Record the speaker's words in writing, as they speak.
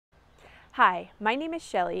Hi, my name is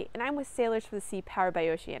Shelly and I'm with Sailors for the Sea powered by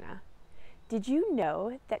Oceana. Did you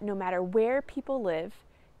know that no matter where people live,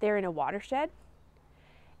 they're in a watershed?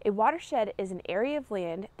 A watershed is an area of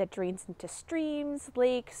land that drains into streams,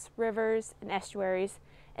 lakes, rivers, and estuaries,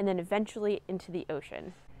 and then eventually into the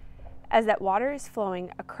ocean. As that water is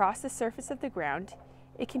flowing across the surface of the ground,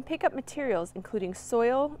 it can pick up materials including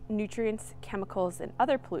soil, nutrients, chemicals, and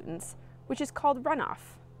other pollutants, which is called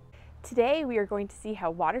runoff. Today we are going to see how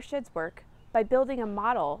watersheds work by building a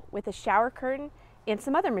model with a shower curtain and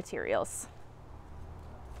some other materials.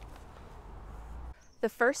 The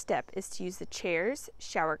first step is to use the chairs,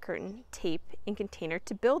 shower curtain, tape, and container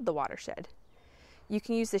to build the watershed. You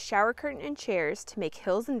can use the shower curtain and chairs to make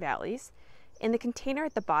hills and valleys, and the container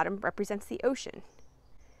at the bottom represents the ocean.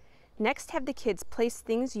 Next, have the kids place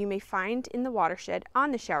things you may find in the watershed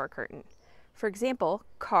on the shower curtain. For example,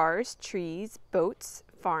 cars, trees, boats,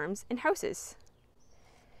 farms, and houses.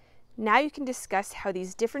 Now you can discuss how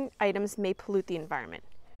these different items may pollute the environment.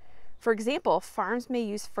 For example, farms may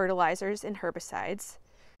use fertilizers and herbicides,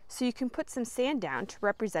 so you can put some sand down to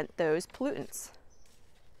represent those pollutants.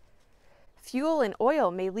 Fuel and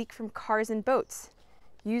oil may leak from cars and boats.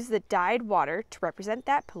 Use the dyed water to represent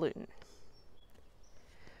that pollutant.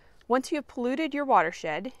 Once you have polluted your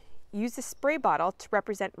watershed, use the spray bottle to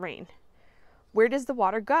represent rain. Where does the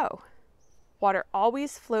water go? Water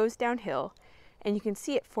always flows downhill, and you can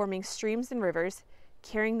see it forming streams and rivers,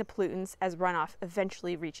 carrying the pollutants as runoff,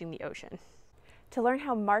 eventually reaching the ocean. To learn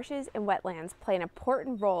how marshes and wetlands play an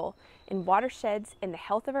important role in watersheds and the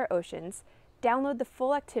health of our oceans, download the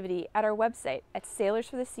full activity at our website at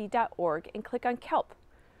sailorsforthesea.org and click on Kelp.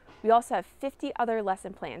 We also have 50 other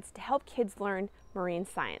lesson plans to help kids learn marine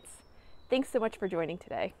science. Thanks so much for joining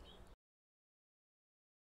today.